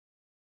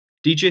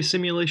DJ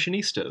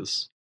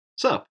Simulationistas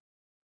Sup,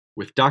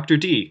 with Dr.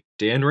 D,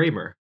 Dan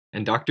Raymer,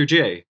 and Dr.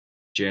 J,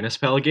 Janice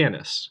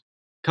Palaganis,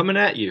 coming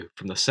at you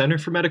from the Center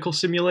for Medical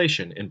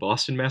Simulation in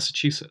Boston,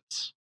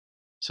 Massachusetts.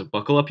 So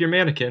buckle up your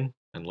mannequin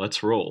and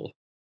let's roll.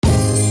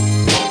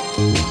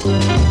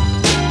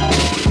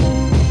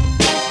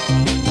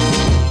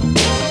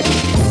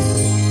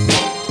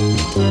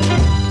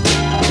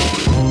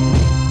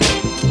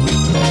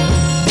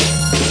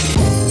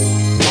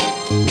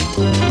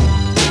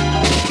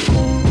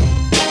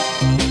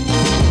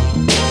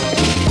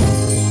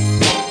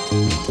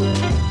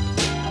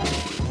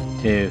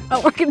 Oh,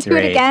 we're going to do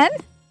it again?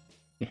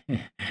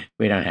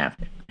 We don't have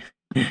to.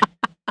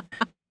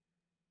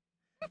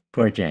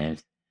 Poor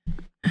James.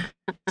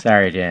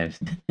 Sorry, James.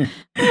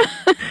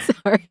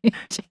 Sorry,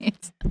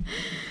 James.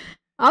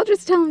 I'll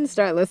just tell him to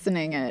start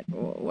listening at,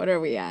 what are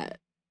we at?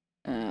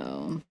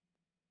 Oh.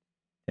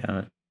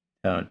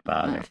 Don't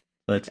bother.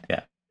 Let's go.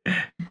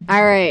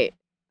 All right.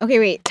 Okay,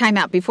 wait, time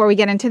out. Before we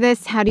get into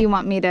this, how do you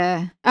want me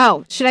to...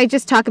 Oh, should I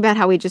just talk about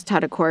how we just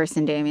taught a course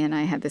and Damien and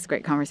I had this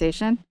great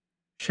conversation?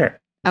 Sure.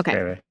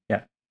 Okay.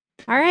 Yeah.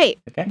 All right.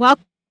 Okay. Well,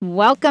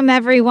 welcome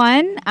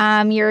everyone.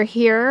 You're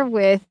here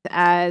with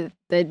the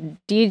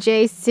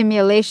DJ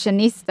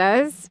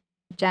Simulationistas,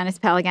 Janice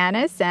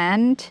Palaganis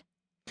and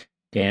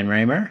Dan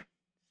Raymer.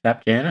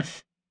 Sup,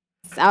 Janice?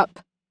 Sup.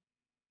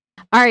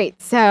 All right.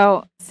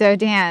 So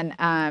Dan,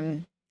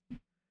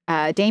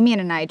 Damien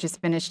and I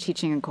just finished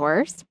teaching a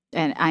course,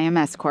 an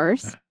IMS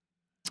course,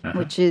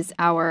 which is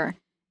our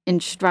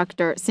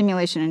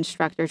simulation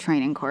instructor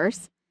training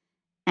course.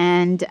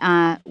 And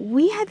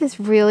we had this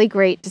really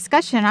great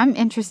discussion. I'm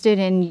interested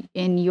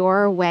in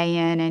your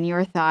weigh-in and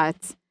your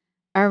thoughts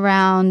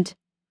around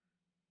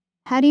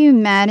how do you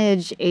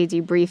manage a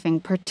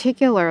debriefing,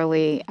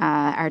 particularly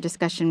our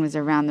discussion was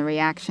around the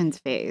reactions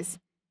phase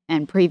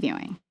and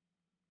previewing.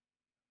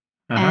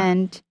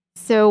 And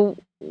so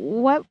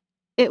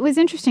it was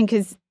interesting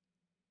because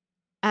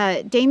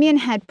Damien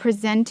had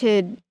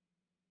presented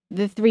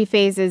the 3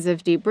 phases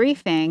of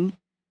debriefing,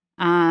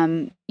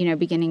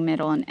 beginning,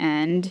 middle, and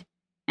end.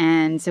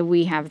 And so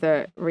we have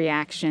the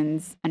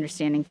reactions,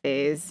 understanding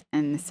phase,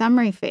 and the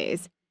summary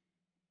phase.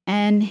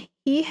 And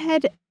he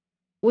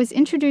was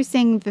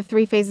introducing the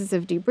 3 phases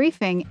of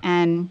debriefing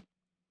and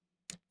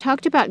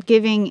talked about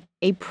giving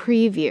a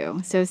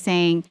preview. So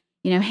saying,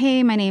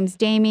 hey, my name's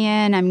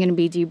Damien. I'm going to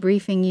be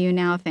debriefing you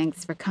now.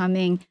 Thanks for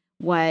coming.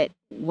 What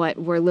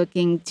we're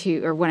looking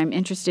to, or what I'm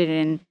interested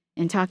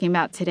in talking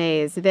about today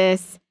is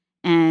this.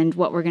 And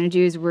what we're going to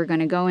do is we're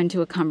going to go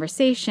into a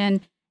conversation.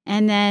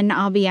 And then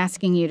I'll be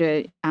asking you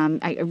to,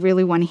 I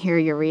really want to hear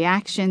your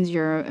reactions,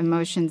 your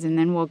emotions, and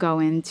then we'll go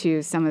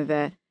into some of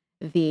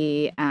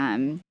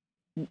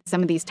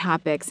some of these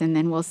topics, and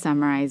then we'll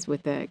summarize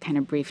with a kind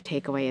of brief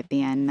takeaway at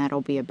the end.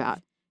 That'll be about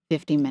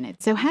 50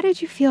 minutes. So how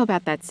did you feel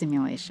about that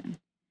simulation?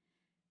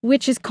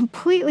 Which is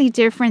completely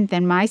different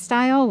than my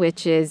style,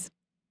 which is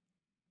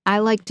I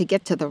like to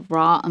get to the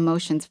raw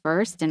emotions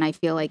first, and I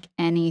feel like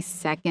any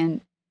second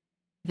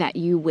that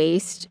you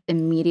waste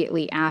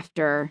immediately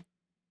after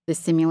the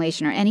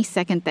simulation or any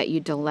second that you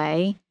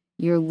delay,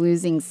 you're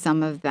losing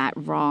some of that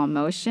raw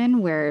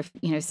emotion where if,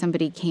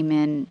 somebody came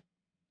in,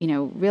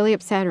 really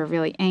upset or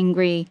really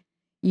angry,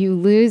 you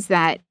lose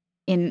that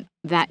in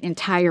that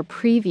entire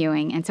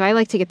previewing. And so I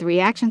like to get the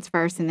reactions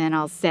first and then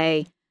I'll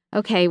say,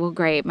 okay, well,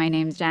 great. My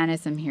name's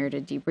Janice. I'm here to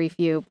debrief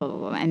you, blah, blah,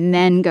 blah, and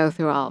then go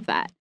through all of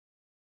that.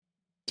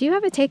 Do you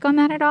have a take on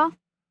that at all?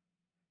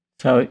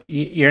 So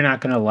you're not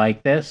going to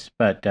like this,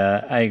 but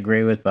I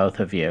agree with both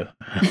of you.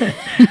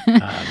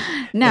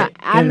 No,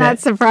 I'm not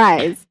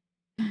surprised.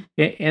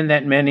 In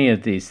that many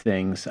of these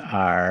things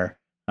are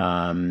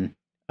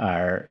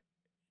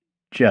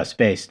just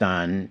based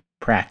on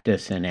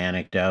practice and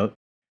anecdote.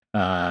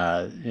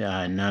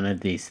 None of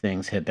these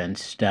things have been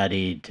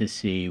studied to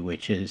see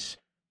which is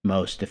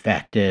most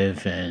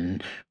effective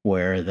and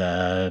where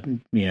the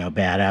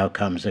bad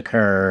outcomes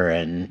occur,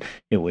 and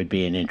it would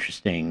be an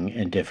interesting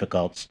and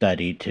difficult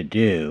study to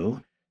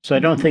do. So I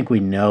don't think we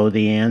know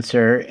the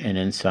answer, and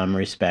in some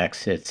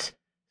respects it's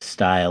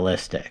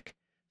stylistic.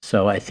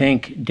 So I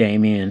think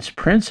Damien's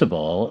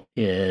principle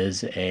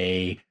is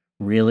a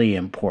really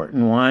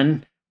important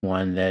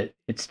one that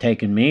it's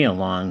taken me a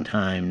long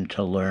time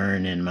to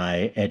learn in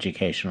my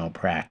educational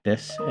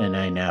practice, and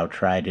I now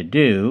try to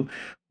do,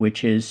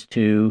 which is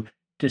to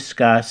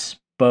discuss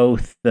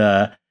both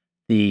the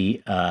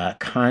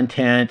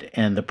content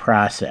and the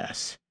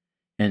process.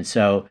 And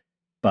so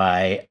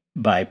by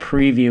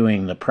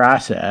previewing the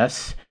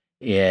process,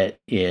 it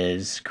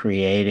is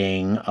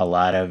creating a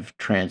lot of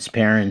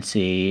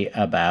transparency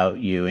about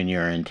you and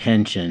your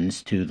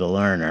intentions to the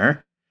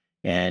learner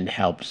and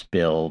helps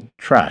build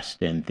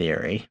trust, in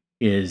theory.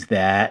 Is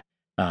that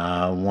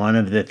one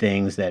of the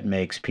things that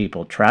makes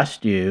people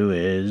trust you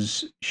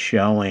is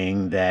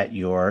showing that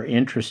you're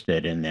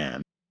interested in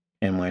them.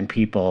 And when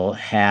people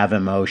have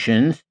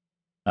emotions,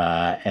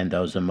 and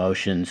those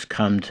emotions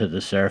come to the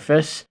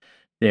surface,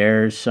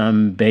 there's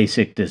some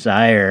basic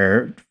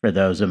desire for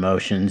those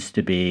emotions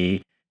to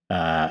be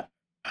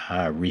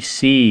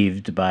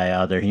received by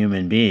other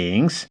human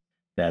beings.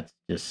 That's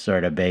just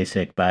sort of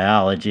basic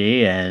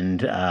biology,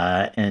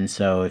 and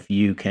so if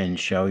you can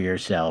show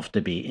yourself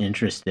to be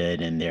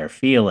interested in their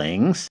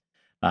feelings,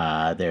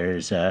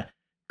 there's a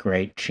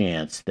great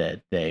chance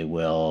that they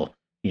will,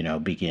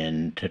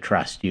 begin to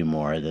trust you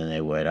more than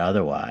they would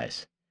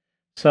otherwise.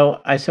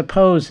 So I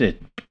suppose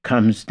it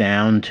comes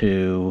down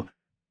to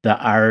the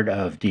art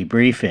of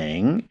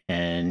debriefing,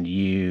 and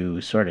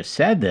you sort of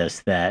said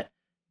this, that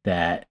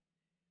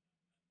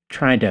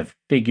trying to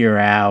figure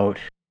out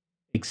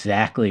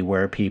exactly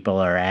where people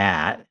are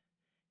at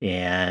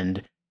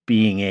and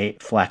being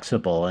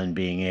flexible and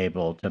being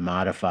able to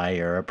modify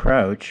your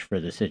approach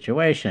for the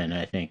situation,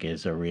 I think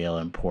is a real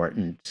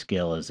important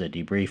skill as a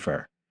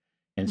debriefer.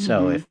 And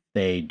so Mm-hmm. if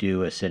they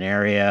do a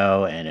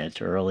scenario and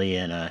it's early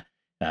in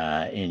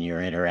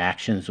your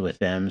interactions with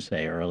them,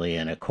 say early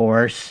in a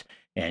course,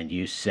 and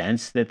you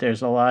sense that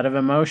there's a lot of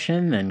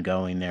emotion, then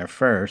going there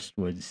first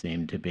would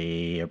seem to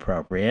be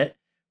appropriate.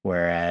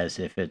 Whereas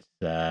if it's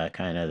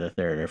kind of the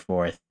third or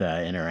fourth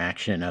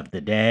interaction of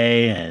the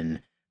day,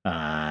 and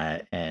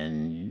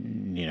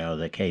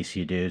the case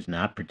you do is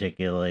not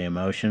particularly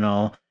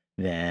emotional,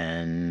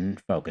 then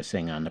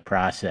focusing on the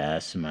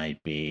process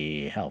might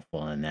be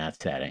helpful in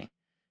that setting.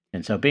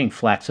 And so being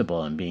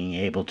flexible and being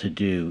able to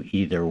do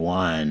either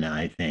one,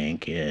 I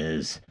think,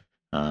 is,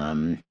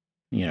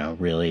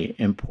 really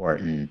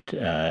important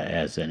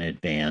as an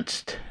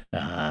advanced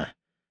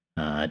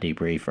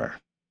debriefer.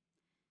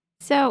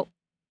 So,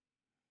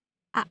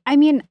 I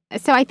mean,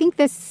 so I think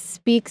this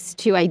speaks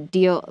to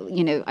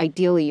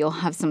ideally you'll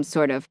have some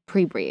sort of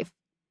pre-brief,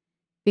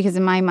 because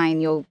in my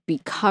mind, you'll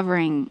be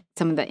covering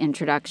some of the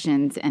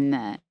introductions and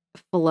the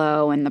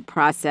flow and the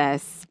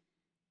process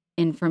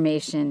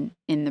information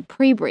in the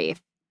pre-brief.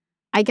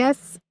 I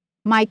guess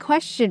my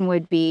question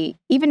would be,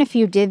 even if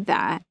you did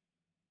that,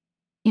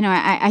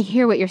 I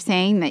hear what you're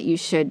saying, that you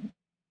should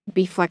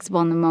be flexible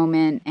in the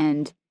moment,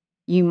 and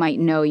you might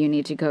know you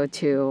need to go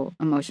to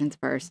emotions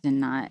first and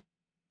not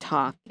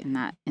talk in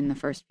the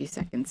first few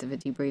seconds of a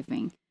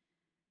debriefing.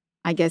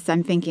 I guess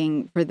I'm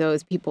thinking, for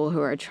those people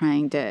who are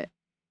trying to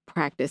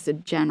practice a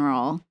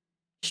general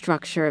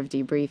structure of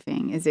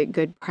debriefing, is it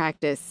good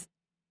practice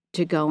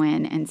to go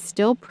in and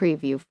still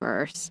preview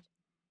first?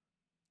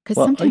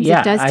 Because sometimes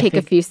it does take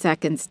a few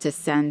seconds to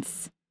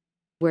sense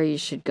where you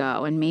should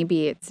go, and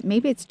maybe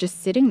it's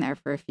just sitting there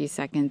for a few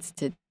seconds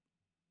to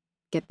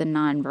get the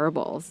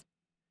nonverbals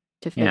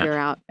to figure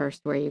out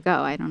first where you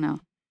go. I don't know.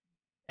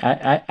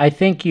 I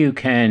think you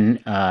can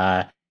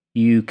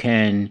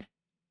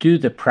do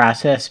the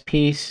process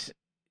piece,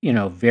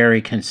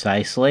 very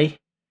concisely,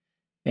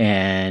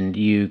 and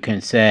you can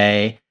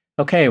say,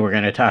 okay, we're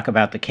going to talk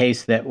about the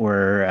case that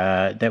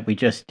we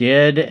just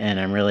did,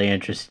 and I'm really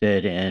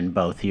interested in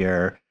both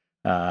your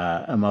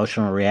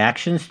emotional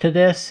reactions to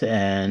this,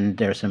 and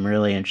there's some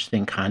really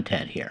interesting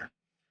content here.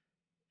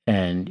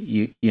 And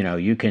you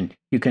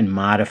can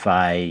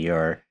modify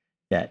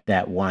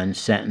that one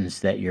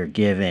sentence that you're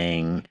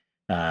giving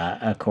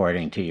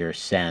according to your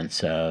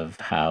sense of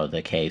how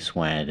the case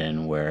went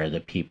and where the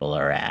people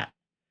are at.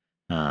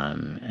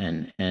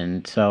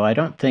 And so I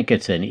don't think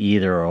it's an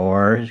either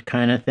or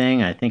kind of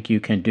thing. I think you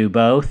can do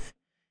both.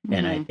 Mm-hmm.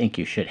 And I think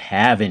you should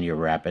have in your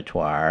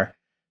repertoire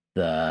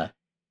the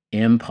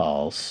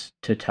impulse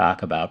to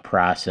talk about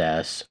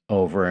process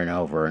over and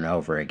over and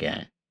over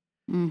again.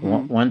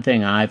 Mm-hmm. One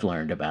thing I've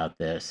learned about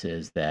this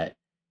is that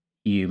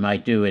you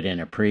might do it in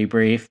a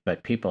pre-brief,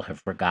 but people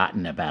have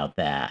forgotten about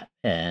that.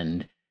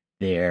 And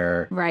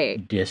their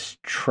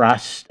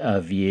distrust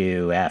of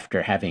you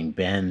after having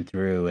been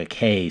through a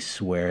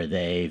case where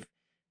they've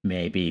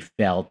maybe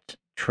felt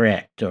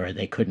tricked, or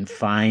they couldn't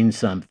find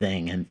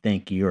something and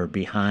think you're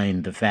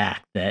behind the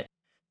fact that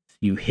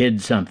you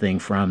hid something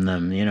from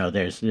them.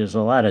 There's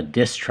a lot of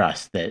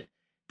distrust that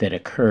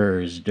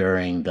occurs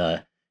during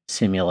the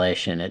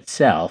simulation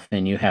itself,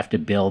 and you have to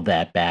build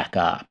that back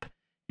up.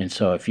 And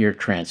so if you're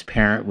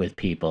transparent with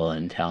people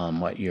and tell them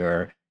what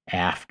you're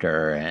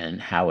after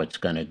and how it's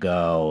going to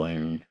go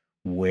and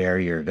where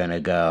you're going to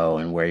go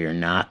and where you're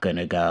not going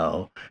to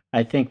go,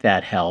 I think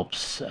that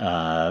helps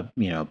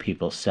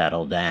people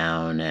settle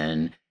down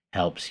and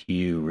helps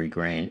you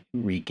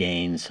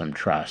regain some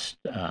trust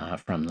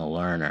from the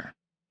learner.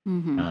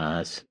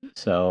 Mm-hmm.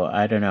 So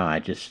I don't know. I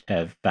just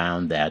have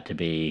found that to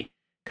be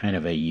kind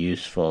of a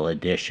useful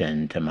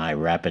addition to my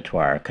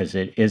repertoire, because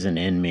it isn't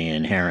in me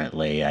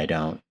inherently. I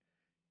don't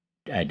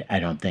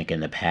think in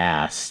the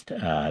past,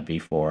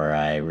 before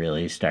I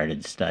really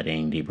started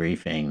studying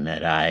debriefing,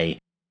 that I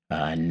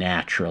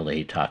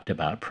naturally talked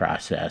about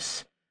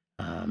process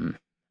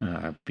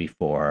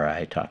before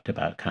I talked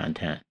about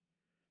content.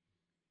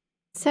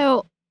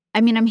 So, I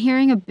mean, I'm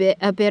hearing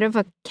a bit of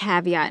a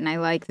caveat, and I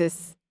like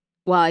this.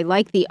 Well, I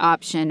like the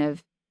option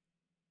of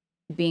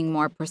being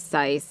more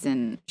precise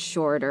and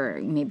shorter,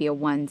 maybe a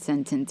one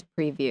sentence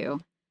preview.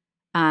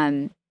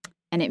 And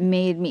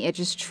it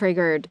just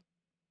triggered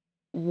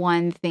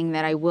one thing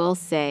that I will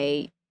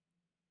say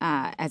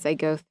as I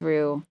go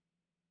through,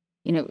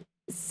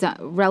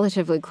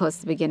 relatively close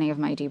to the beginning of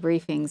my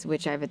debriefings,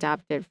 which I've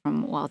adopted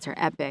from Walter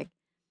Epic,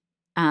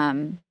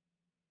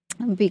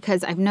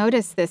 because I've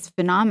noticed this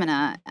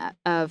phenomena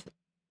of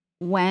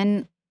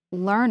when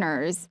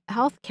learners,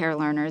 healthcare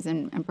learners,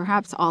 and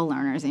perhaps all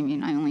learners, I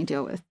mean, I only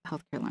deal with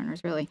healthcare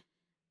learners really,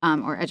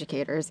 or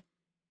educators,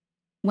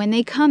 when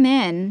they come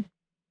in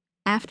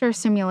after a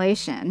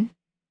simulation,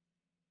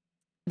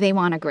 they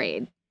want a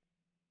grade.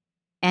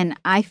 And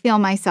I feel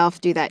myself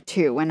do that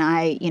too when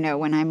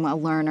when I'm a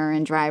learner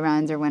in dry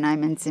runs or when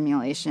I'm in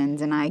simulations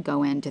and I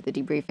go into the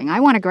debriefing. I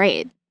want a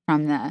grade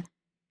from the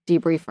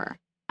debriefer.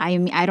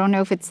 I don't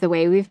know if it's the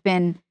way we've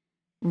been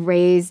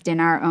raised in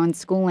our own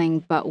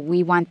schooling, but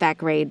we want that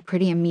grade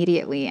pretty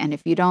immediately. And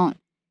if you don't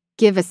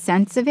give a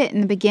sense of it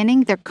in the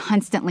beginning, they're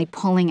constantly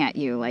pulling at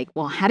you like,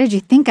 well, how did you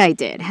think I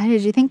did? How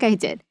did you think I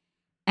did?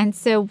 And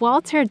so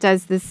Walter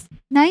does this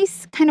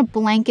nice kind of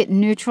blanket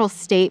neutral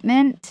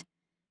statement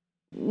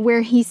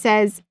where he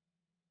says,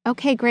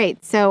 okay,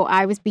 great. So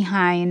I was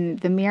behind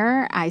the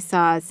mirror. I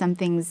saw some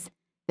things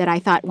that I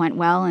thought went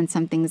well and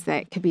some things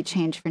that could be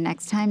changed for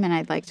next time. And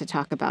I'd like to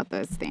talk about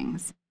those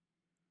things.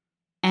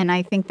 And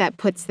I think that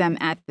puts them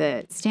at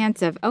the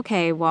stance of,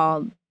 okay,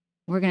 well,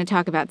 we're going to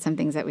talk about some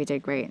things that we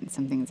did great and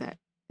some things that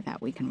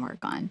we can work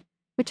on,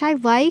 which I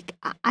like.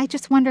 I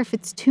just wonder if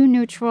it's too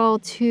neutral,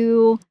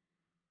 too,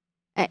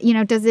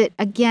 is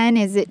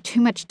it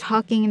too much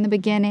talking in the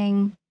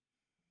beginning?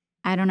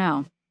 I don't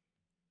know.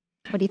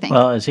 What do you think?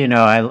 Well, as you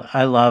know,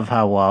 I love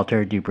how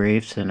Walter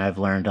debriefs, and I've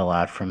learned a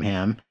lot from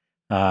him.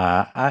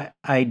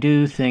 I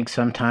do think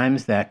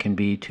sometimes that can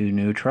be too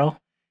neutral,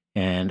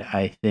 and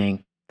I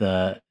think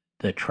the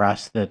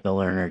trust that the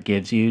learner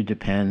gives you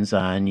depends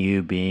on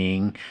you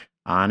being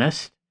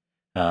honest.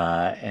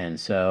 And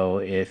so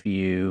if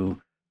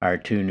you are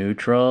too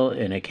neutral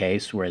in a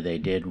case where they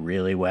did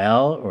really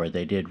well or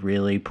they did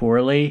really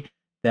poorly,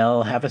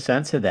 they'll have a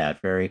sense of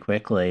that very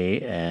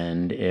quickly.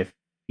 And if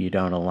you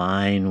don't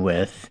align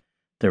with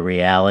the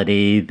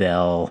reality,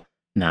 they'll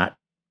not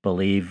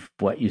believe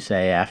what you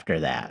say after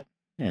that.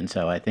 And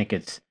so I think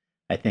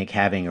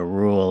having a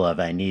rule of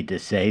I need to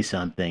say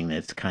something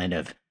that's kind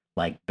of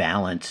like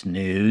balanced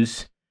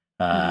news,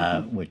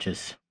 which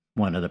is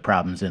one of the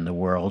problems in the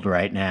world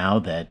right now,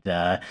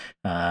 that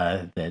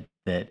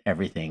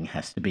everything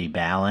has to be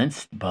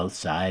balanced. Both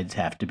sides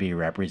have to be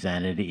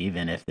represented,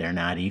 even if they're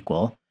not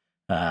equal.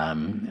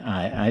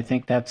 I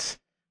think that's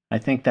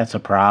a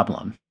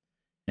problem.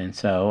 And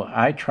so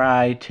I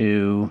try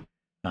to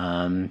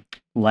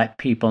let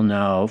people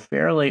know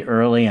fairly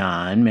early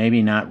on,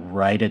 maybe not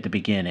right at the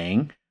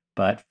beginning,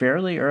 but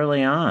fairly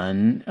early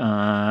on,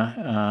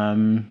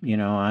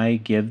 I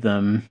give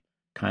them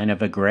kind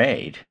of a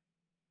grade.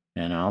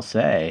 And I'll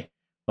say,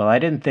 well, I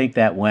didn't think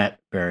that went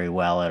very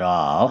well at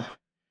all,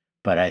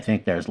 but I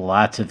think there's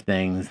lots of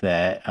things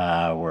that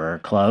were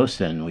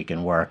close and we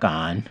can work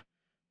on.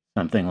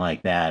 Something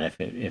like that if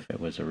it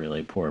was a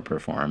really poor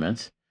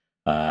performance.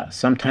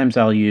 Sometimes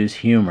I'll use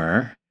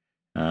humor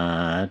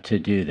to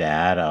do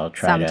that. I'll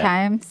try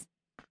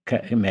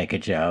to make a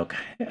joke.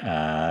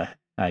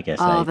 I guess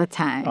all the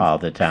time. All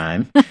the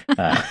time.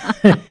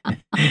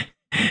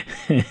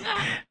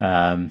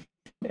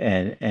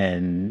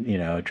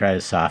 And try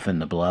to soften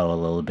the blow a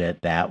little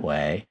bit that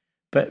way.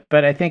 But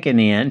I think in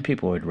the end,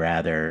 people would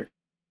rather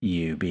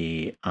you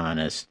be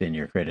honest in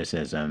your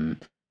criticism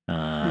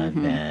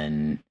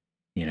than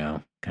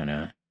kind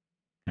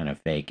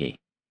of fakey.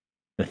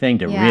 The thing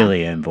to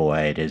really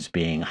avoid is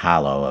being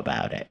hollow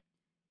about it.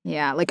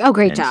 Yeah, like, oh,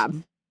 great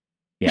job.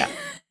 Yeah.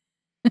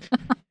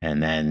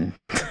 And then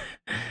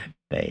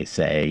they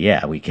say,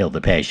 yeah, we killed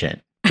the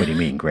patient. What do you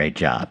mean, great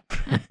job?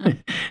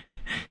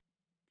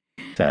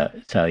 So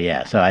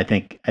I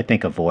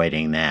think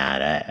avoiding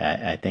that.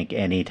 I think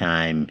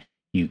anytime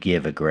you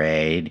give a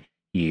grade,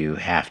 you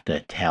have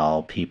to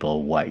tell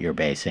people what you're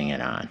basing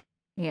it on.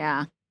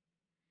 Yeah.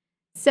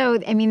 So,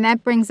 I mean,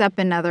 that brings up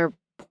another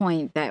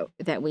point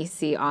that we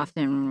see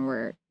often when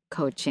we're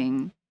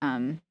coaching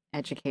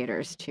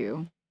educators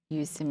to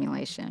use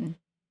simulation.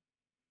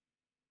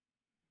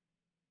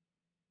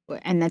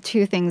 And the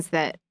two things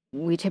that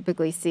we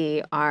typically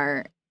see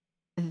are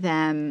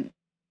the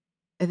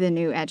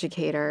new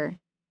educator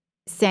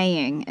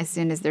saying as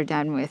soon as they're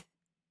done with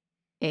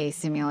a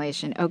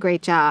simulation, oh,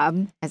 great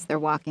job, as they're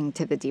walking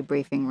to the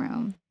debriefing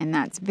room. And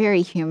that's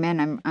very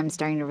human. I'm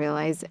starting to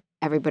realize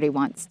everybody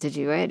wants to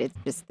do it. It's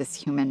just this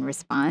human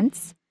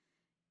response.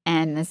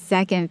 And the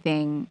second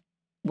thing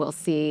we'll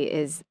see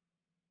is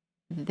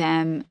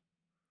them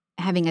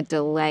having a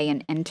delay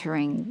in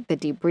entering the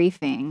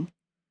debriefing.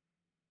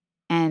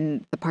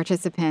 And the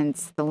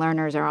participants, the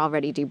learners, are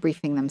already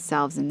debriefing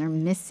themselves and they're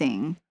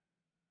missing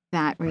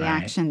that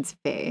reactions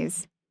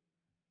phase.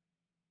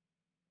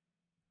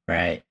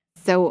 Right.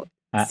 So,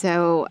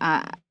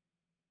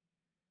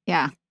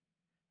 yeah.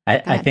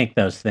 I think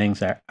those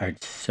things are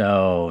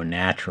so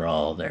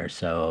natural. They're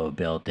so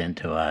built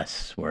into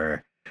us.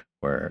 We're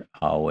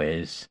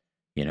always,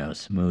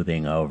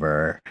 smoothing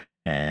over,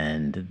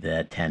 and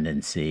the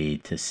tendency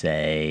to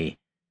say,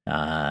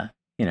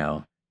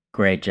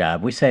 Great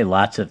job. We say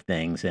lots of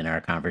things in our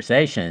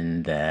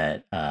conversation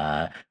that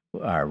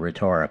are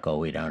rhetorical.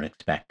 We don't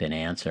expect an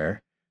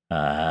answer.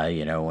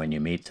 When you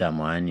meet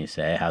someone, you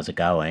say, "How's it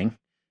going?"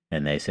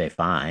 And they say,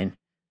 "Fine."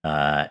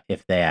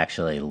 If they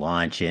actually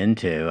launch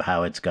into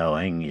how it's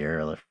going,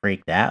 you're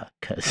freaked out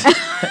because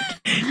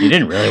you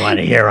didn't really want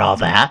to hear all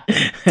that.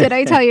 Did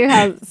I tell you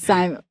how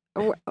Simon?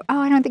 Oh,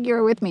 I don't think you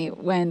were with me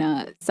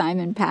when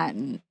Simon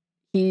Patton.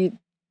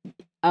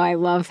 I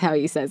love how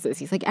he says this.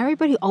 He's like,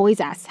 everybody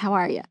always asks, "How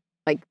are you?"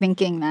 Like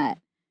thinking that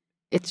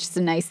it's just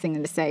a nice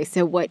thing to say.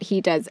 So what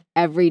he does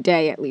every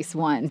day, at least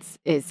once,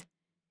 is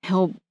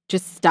he'll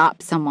just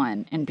stop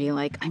someone and be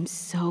like, "I'm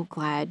so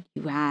glad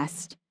you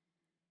asked.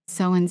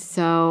 So and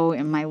so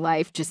in my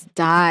life just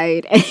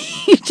died," and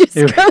he just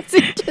goes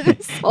into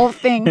this whole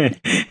thing.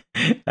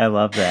 I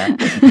love that.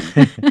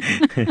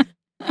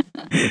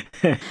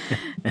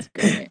 That's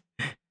great.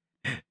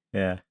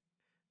 Yeah.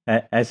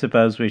 I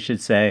suppose we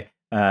should say,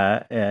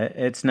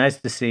 it's nice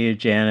to see you,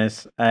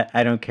 Janice.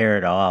 I don't care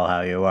at all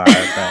how you are,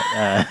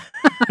 but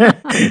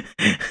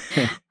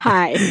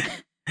Hi.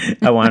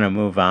 I want to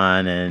move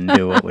on and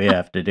do what we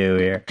have to do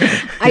here.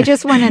 I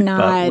just want to nod.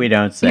 But we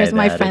don't say Here's that.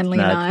 my friendly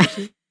nod.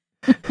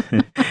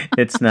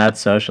 It's not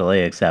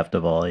socially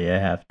acceptable. You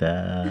have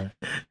to.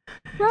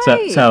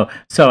 Right. So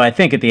I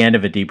think at the end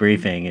of a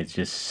debriefing, it's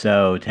just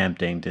so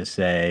tempting to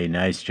say,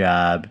 "Nice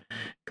job,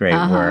 great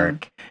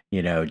work."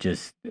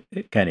 Just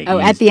kind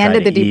of. At the end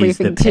of the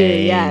debriefing too.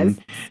 Yes.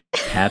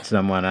 Pat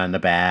someone on the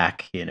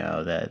back.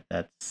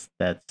 That's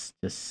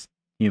just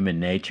human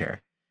nature.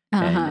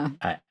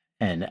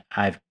 And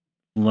I've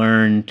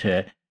learned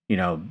to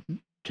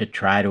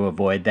try to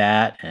avoid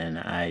that, and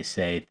I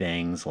say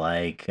things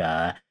like,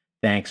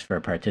 "Thanks for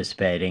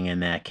participating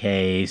in that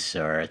case,"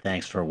 or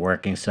 "Thanks for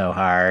working so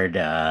hard."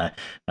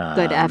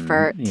 Good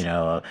effort.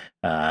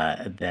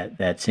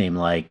 That seemed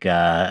like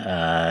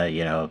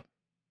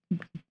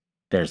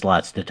there's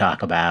lots to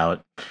talk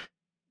about.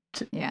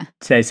 Yeah.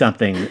 Say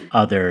something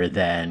other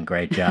than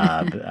 "great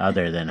job,"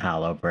 other than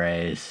hollow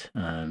praise,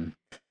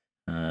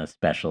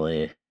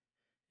 especially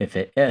if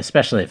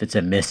it's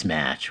a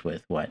mismatch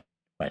with what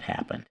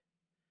happened.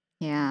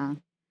 Yeah.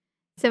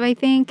 So I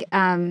think,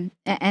 and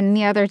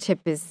the other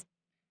tip is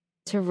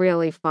to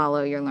really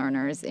follow your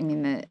learners. I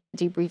mean, the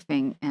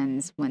debriefing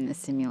ends when the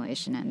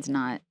simulation ends,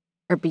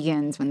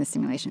 begins when the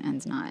simulation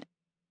ends, not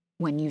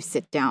when you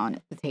sit down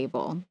at the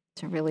table.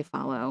 To really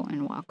follow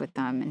and walk with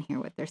them and hear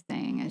what they're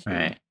saying as you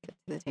get to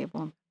the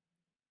table.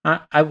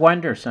 I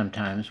wonder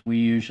sometimes. We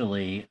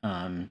usually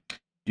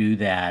do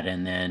that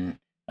and then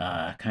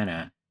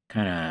kind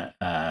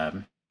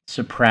of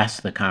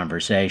suppress the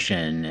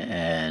conversation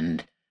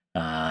and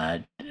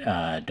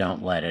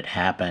don't let it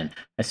happen.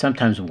 I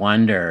sometimes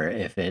wonder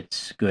if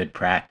it's good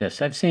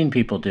practice. I've seen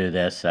people do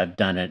this. I've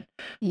done it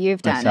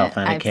myself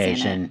on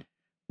occasion,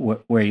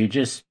 where you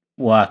just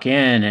walk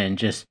in and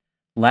just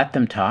let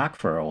them talk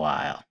for a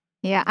while.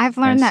 Yeah, I've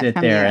learned that from you.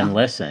 Sit there and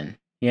listen.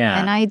 Yeah,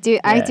 and I do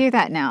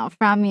that now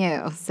from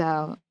you.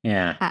 So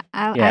yeah,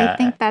 I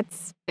think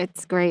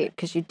it's great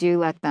because you do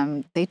let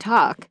them. They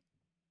talk.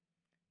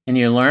 And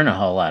you learn a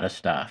whole lot of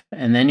stuff.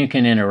 And then you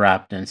can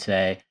interrupt and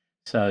say,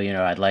 "So,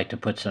 I'd like to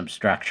put some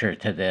structure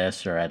to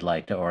this, or I'd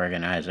like to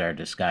organize our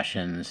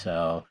discussion.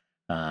 So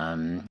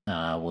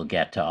we'll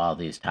get to all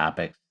these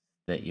topics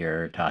that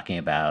you're talking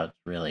about. It's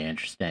really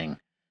interesting.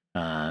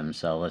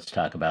 So let's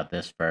talk about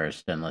this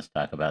first, and let's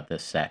talk about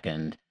this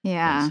second.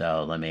 Yeah. And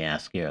so let me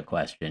ask you a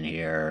question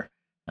here,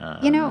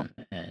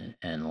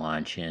 and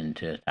launch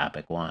into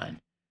topic one."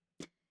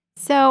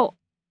 So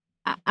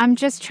I'm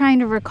just trying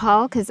to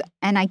recall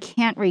and I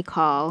can't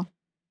recall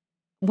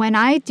when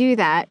I do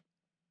that,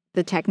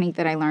 the technique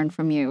that I learned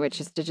from you,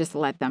 which is to just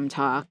let them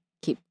talk,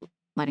 keep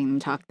letting them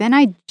talk. Then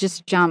I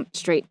just jump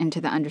straight into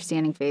the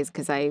understanding phase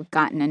because I've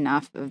gotten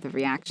enough of the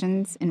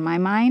reactions in my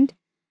mind.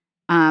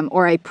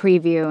 Or I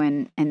preview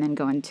and then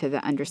go into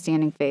the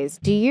understanding phase.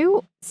 Do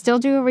you still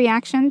do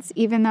reactions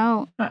even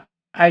though?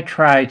 I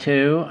try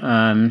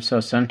to. So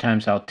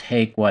sometimes I'll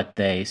take what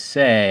they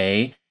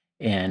say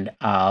and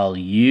I'll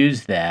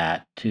use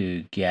that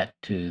to get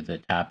to the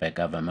topic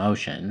of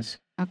emotions.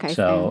 Okay.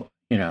 So,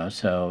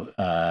 so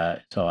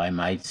I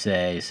might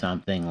say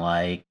something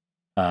like,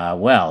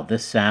 "Well,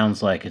 this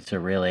sounds like it's a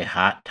really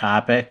hot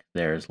topic.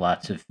 There's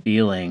lots of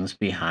feelings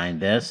behind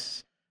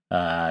this.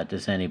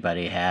 Does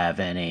anybody have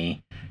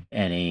any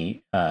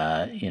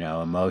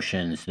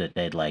emotions that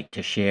they'd like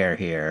to share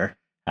here?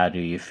 How do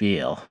you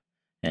feel?"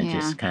 And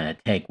just kind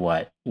of take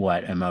what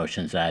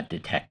emotions I've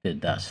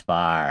detected thus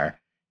far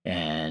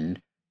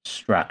and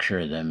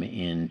structure them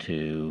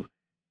into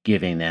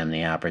giving them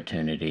the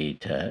opportunity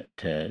to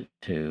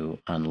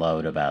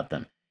unload about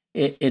them.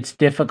 It's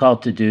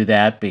difficult to do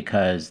that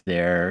because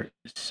they're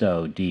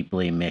so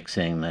deeply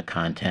mixing the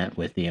content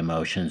with the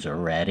emotions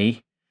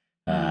already.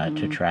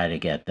 To try to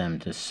get them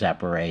to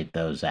separate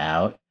those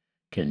out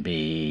can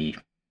be,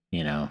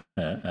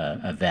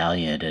 a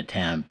valiant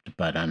attempt,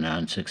 but an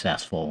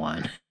unsuccessful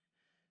one.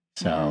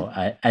 So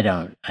I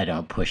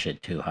don't push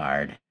it too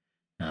hard.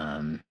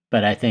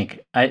 But I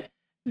think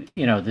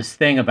this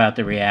thing about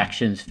the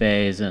reactions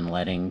phase and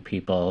letting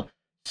people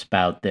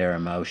spout their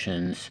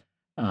emotions,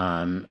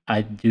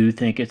 I do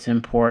think it's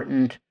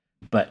important,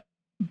 but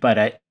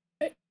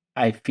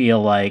I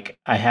feel like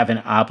I have an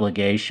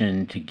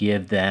obligation to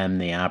give them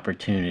the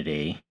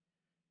opportunity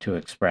to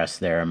express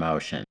their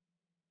emotion.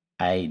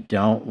 I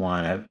don't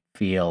want to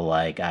feel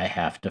like I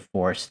have to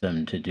force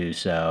them to do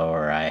so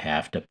or I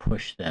have to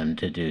push them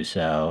to do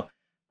so.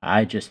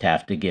 I just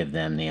have to give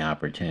them the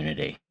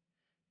opportunity.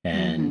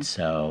 And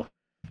so,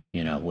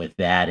 with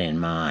that in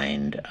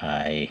mind,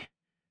 I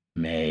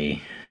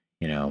may,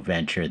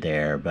 venture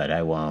there, but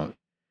I won't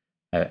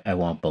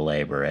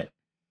belabor it.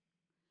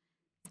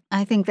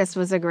 I think this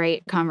was a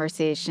great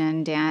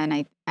conversation,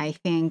 Dan. I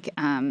think,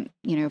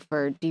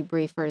 for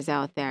debriefers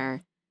out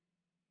there,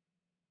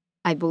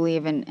 I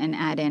believe and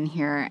add in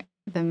here,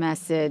 the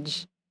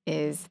message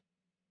is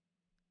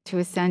to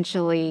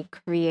essentially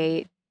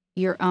create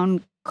your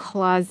own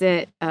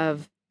closet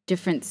of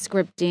different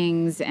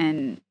scriptings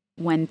and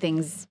when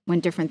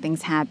different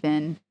things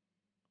happen.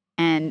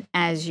 And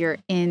as you're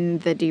in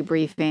the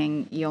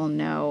debriefing, you'll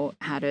know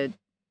how to,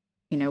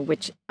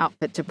 which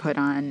outfit to put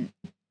on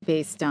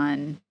based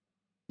on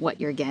what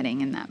you're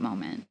getting in that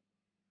moment.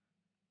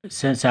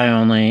 Since I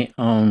only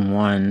own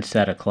one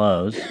set of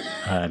clothes,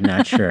 I'm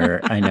not sure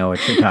I know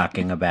what you're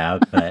talking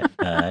about, but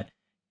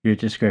your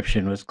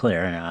description was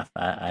clear enough.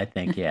 I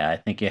think you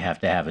have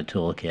to have a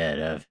toolkit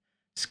of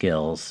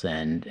skills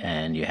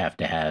and you have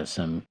to have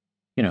some,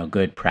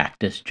 good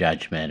practice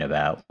judgment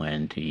about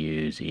when to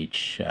use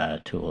each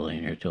tool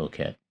in your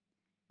toolkit.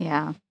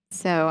 Yeah.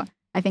 So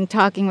I think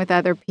talking with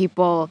other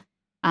people,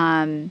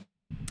 hearing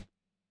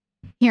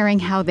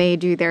how they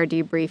do their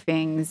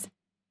debriefings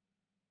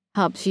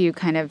helps you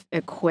kind of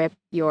equip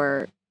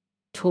your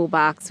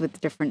toolbox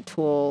with different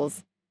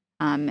tools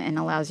and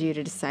allows you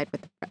to decide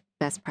what the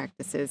best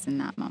practice is in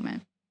that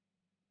moment.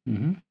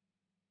 Mm-hmm.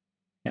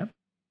 Yep.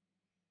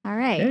 All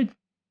right. Good.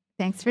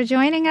 Thanks for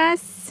joining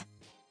us.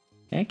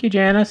 Thank you,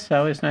 Janice.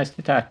 Always nice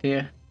to talk to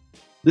you.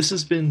 This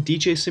has been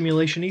DJ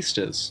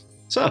Simulationistas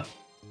Sup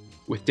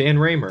with Dan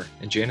Raymer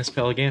and Janice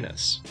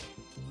Pelaganis.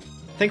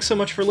 Thanks so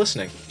much for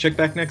listening. Check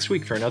back next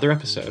week for another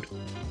episode.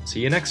 See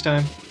you next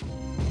time.